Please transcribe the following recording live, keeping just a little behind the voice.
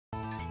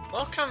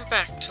Welcome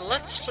back to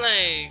Let's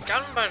Play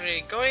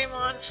Ganbare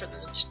Goemon for the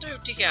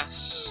Nintendo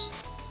DS.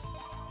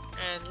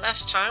 And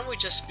last time we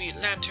just beat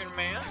Lantern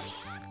Man.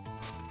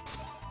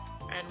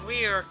 And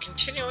we are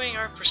continuing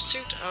our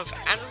pursuit of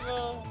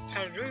Admiral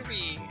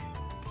Peruri.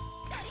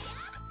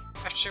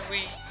 After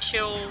we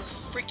kill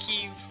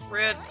freaky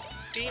red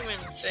demon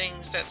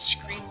things that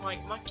scream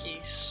like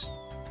monkeys.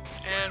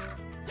 And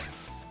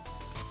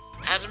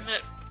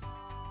adamant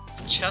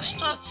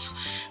chestnuts?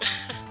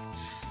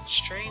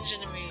 Strange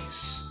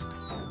enemies.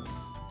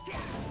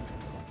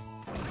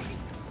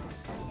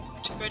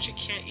 Too bad you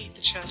can't eat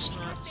the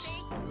chestnuts.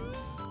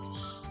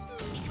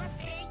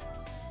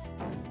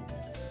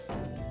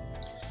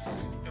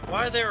 And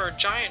why there are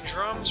giant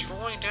drums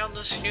rolling down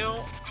this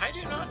hill, I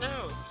do not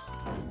know.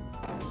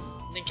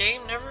 And the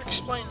game never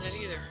explains it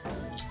either.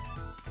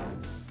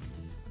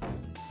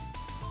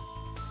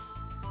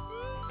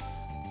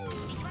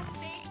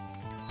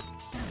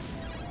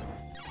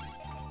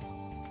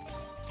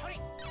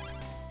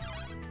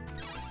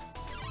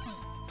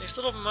 These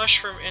little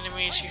mushroom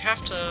enemies, you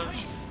have to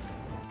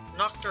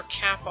knock their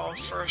cap off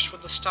first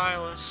with the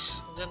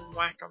stylus, and then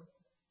whack them.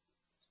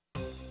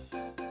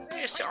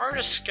 Hey, it's the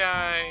artist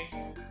guy!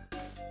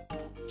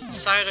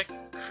 Inside a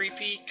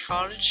creepy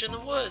cottage in the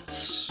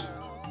woods.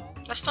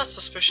 That's not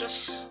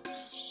suspicious.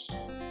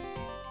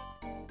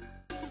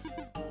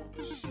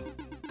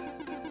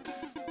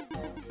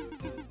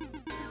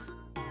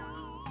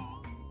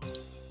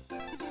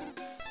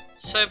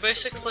 So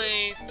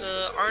basically,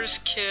 the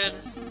artist kid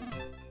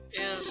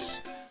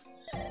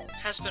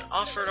has been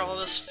offered all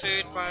this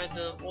food by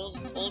the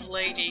old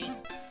lady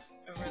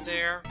over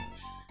there.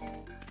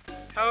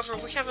 However,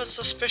 we have a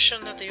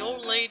suspicion that the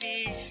old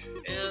lady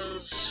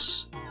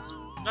is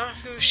not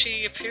who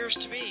she appears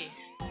to be.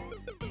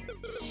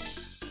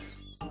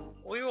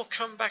 We will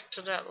come back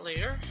to that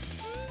later.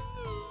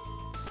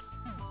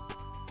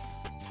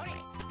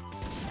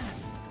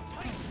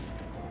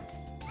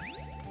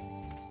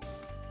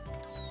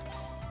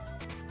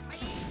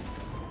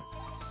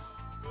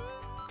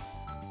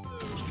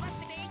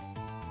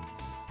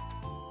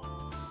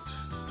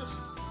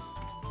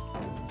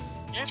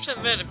 I have to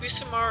admit,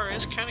 Abisamaru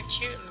is kind of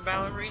cute in the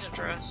ballerina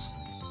dress.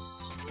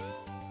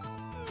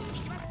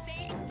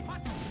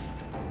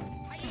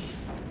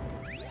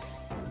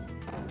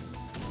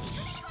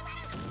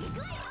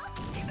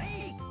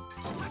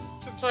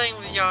 I've been playing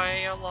with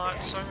Yae a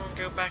lot, so I'm going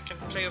to go back and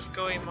play with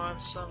Goemon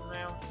some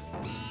now.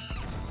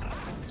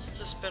 Since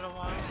it's been a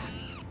while.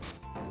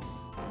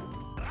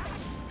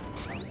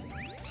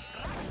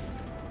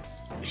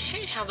 I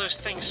hate how those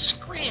things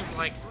scream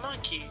like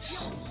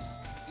monkeys.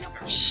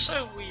 They're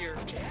so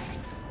weird.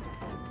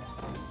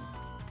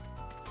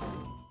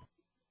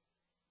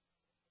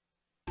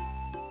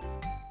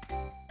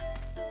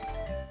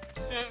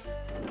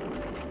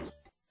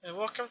 And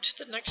welcome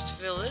to the next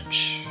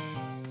village,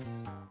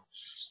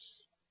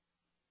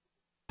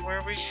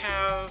 where we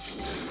have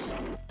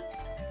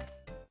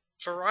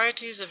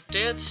varieties of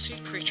dead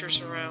sea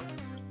creatures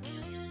around.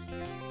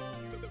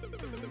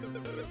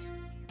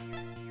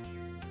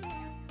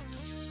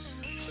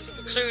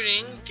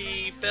 Including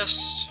the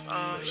best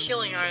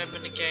healing item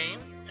in the game,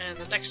 and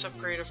the next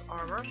upgrade of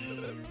armor.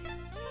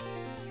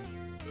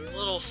 The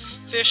little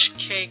fish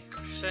cake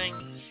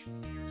thing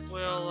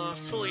will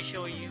fully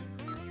heal you.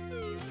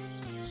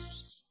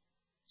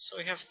 So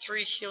we have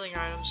 3 healing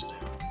items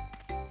now.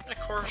 And of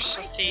course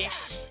a thief,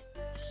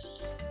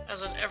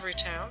 as in every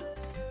town.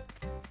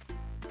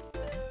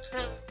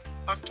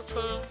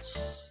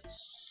 Octopus.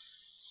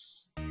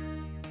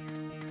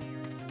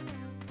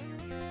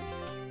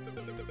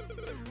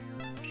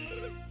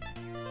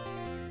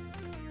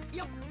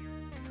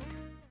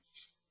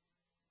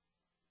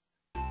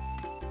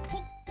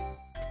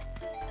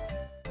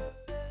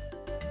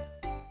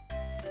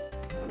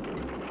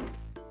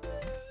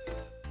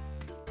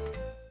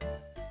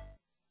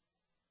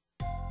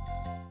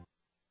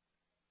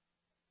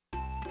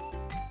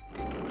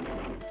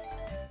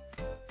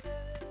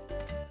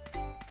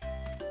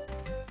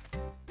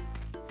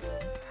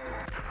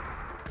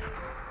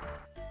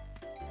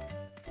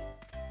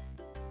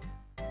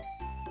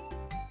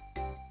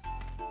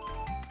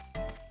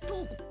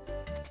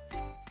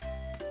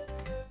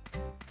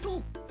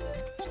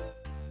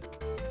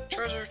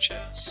 Treasure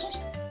chest.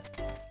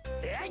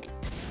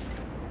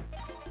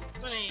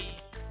 Money.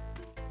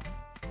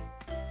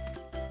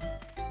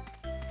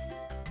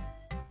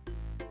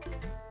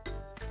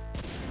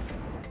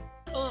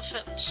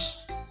 Elephant.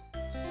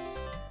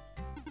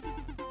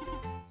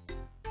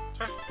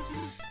 Huh.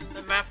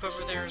 The map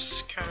over there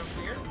is kind of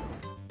weird.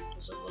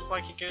 Doesn't look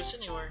like it goes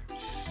anywhere.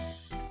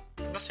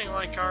 Nothing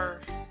like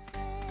our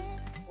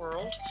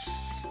world.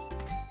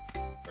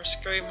 Or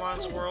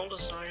Goemon's world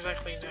is not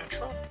exactly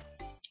natural.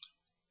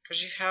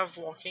 Because you have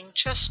walking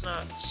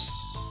chestnuts.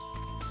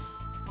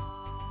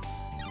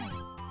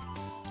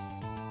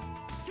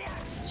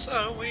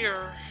 So we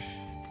are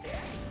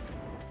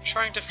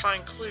trying to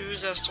find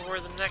clues as to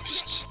where the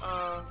next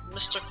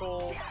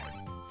mystical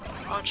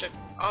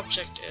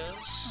object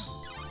is.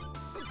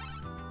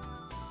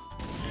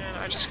 And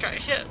I just got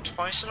hit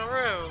twice in a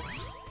row.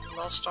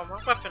 Lost all my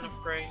weapon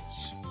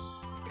upgrades.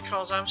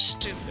 Because I'm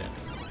stupid.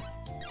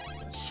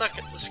 I suck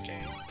at this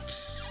game.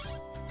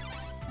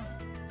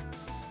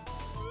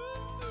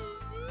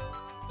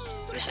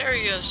 This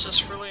area is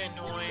just really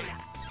annoying.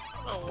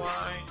 I don't know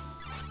why.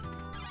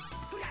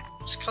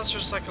 Just because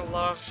there's like a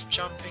lot of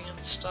jumping and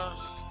stuff.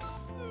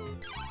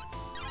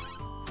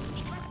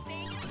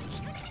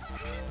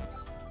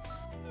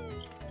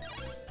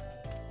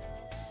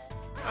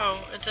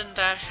 Oh, and then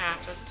that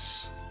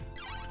happens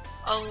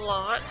a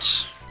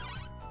lot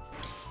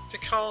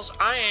because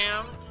I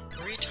am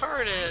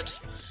retarded.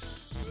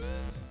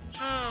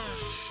 I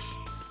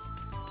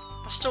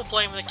still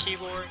blame the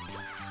keyboard.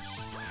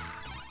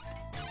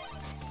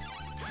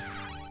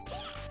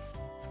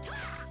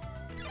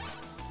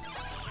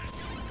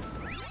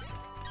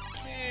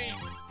 Okay,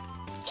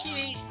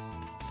 kitty.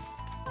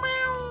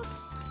 Meow.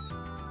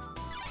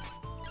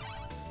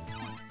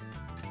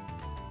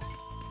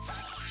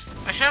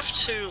 I have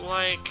to,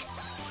 like,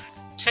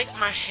 take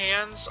my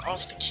hands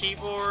off the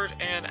keyboard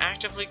and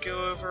actively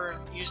go over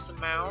and use the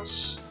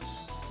mouse,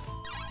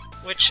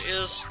 which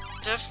is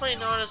definitely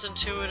not as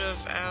intuitive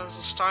as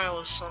the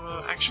stylus on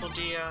an actual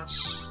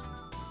DS.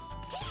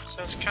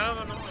 So it's kind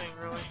of annoying,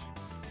 really.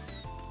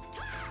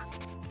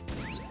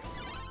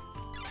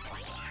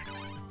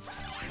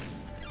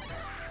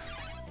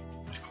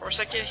 Of course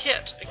I get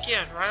hit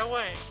again right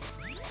away.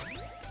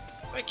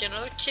 I get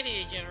another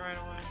kitty again right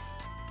away.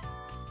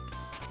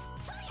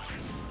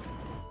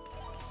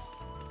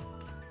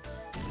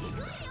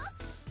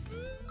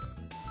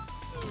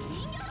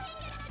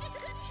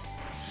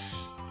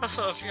 I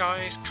love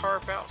Yai's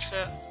carp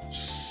outfit.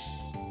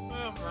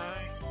 Oh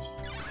my.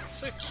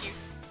 So cute.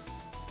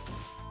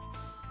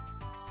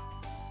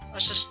 I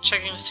was just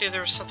checking to see if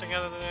there was something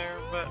other there,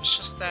 but it's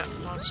just that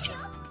monster.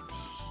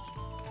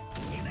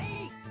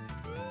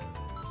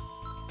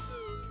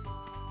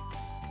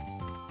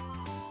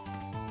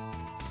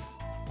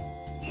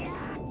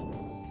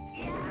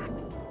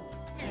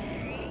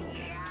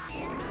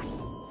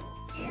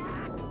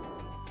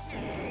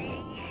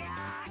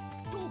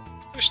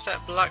 Push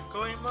that black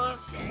Goemon.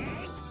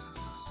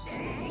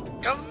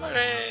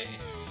 Ganbare!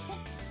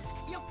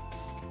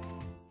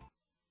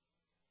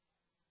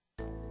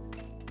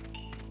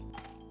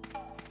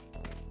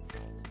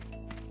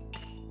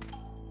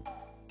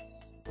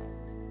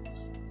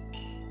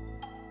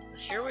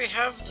 Here we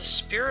have the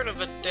spirit of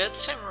a dead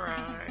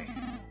samurai.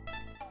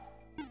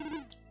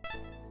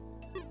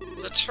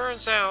 As it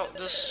turns out,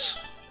 this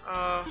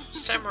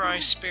samurai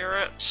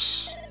spirit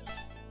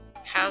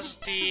has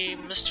the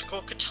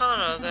mystical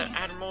katana that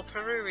Admiral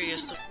Peruri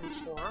is looking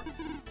for.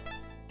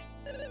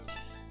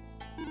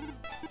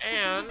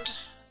 And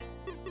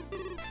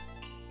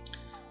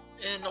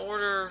in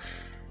order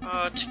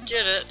to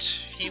get it,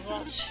 he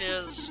wants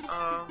his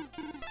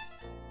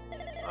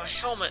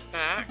helmet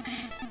back,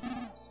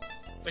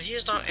 but he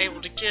is not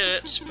able to get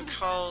it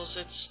because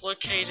it's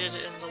located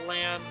in the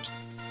land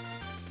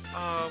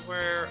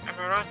where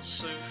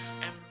Amaterasu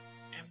Amaterasu?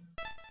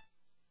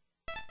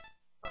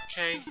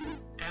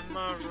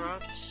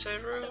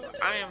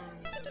 I am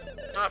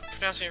not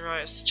pronouncing it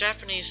right. It's the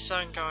Japanese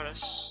sun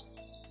goddess.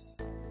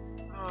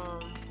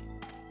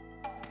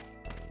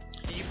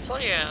 You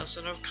play as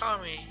an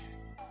Okami,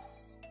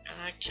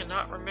 and I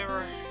cannot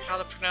remember how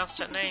to pronounce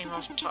that name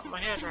off the top of my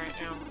head right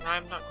now, and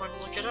I'm not going to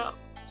look it up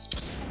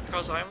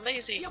because I'm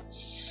lazy.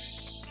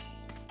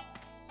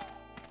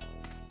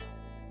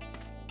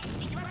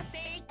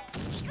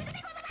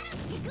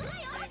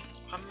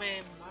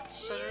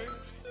 Amaterasu?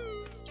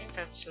 I think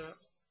that's it.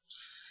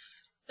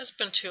 It's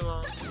been too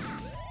long.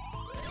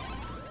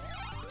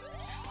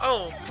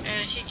 Oh,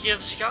 and he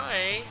gives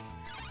Yae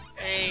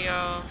a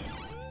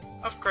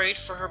upgrade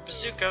for her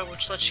bazooka,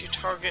 which lets you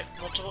target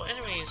multiple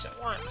enemies at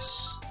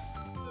once,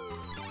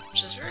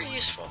 which is very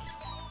useful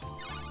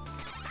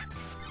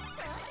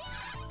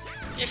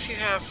if you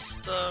have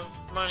the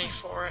money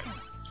for it.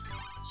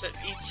 So it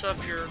eats up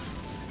your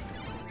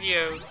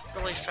Ryo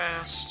really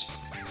fast.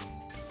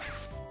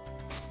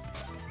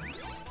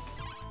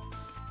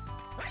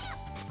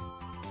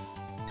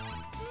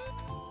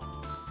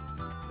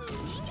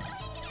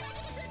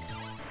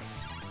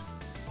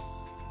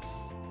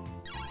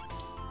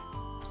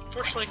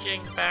 Fortunately,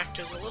 getting back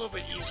is a little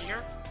bit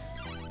easier.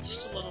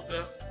 Just a little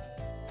bit.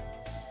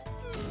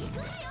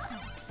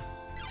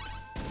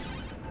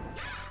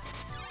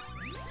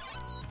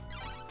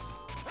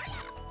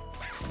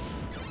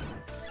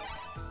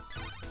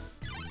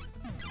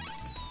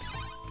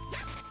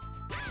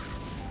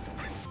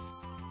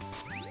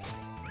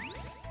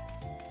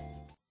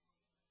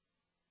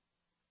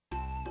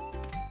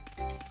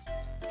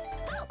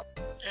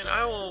 And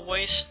I will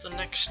waste the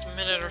next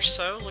minute or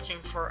so looking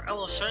for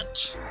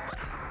Elephant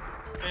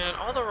in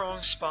all the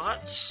wrong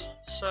spots,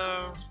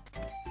 so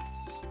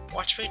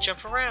watch me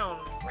jump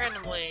around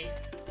randomly.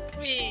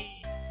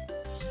 Whee!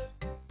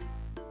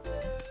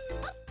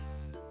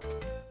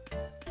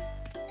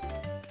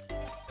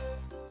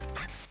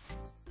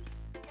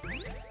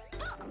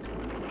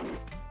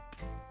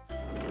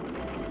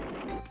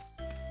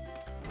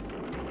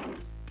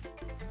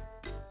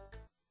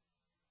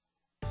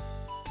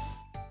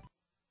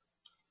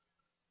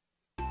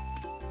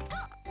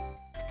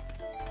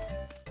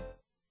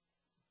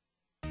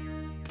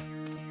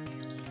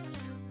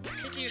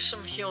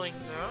 some healing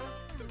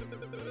though.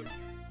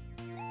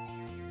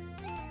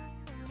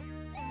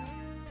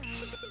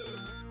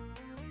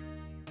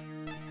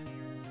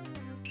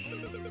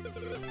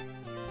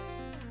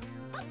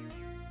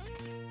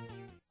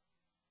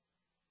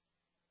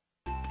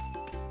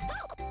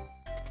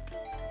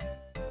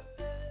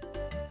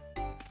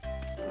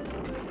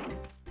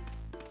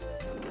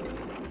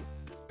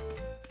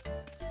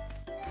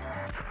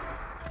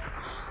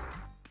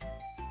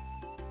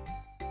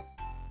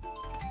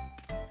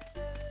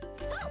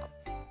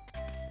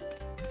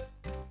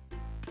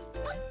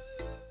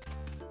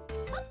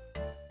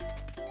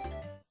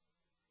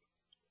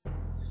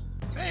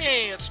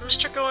 Hey, it's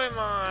Mr.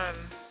 Goemon!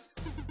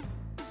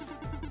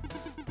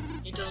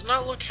 He does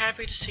not look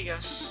happy to see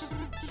us.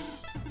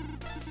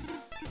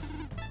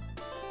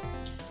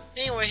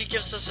 Anyway, he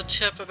gives us a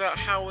tip about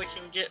how we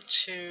can get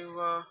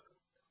to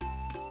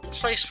the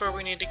place where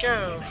we need to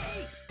go.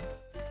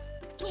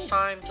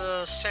 Find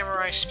the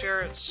Samurai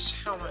Spirit's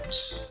helmet.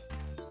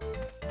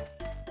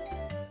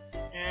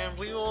 And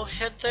we will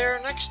head there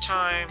next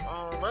time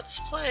on Let's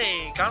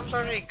Play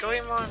Ganbare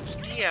Goemon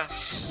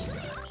DS.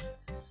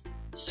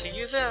 See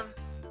you then.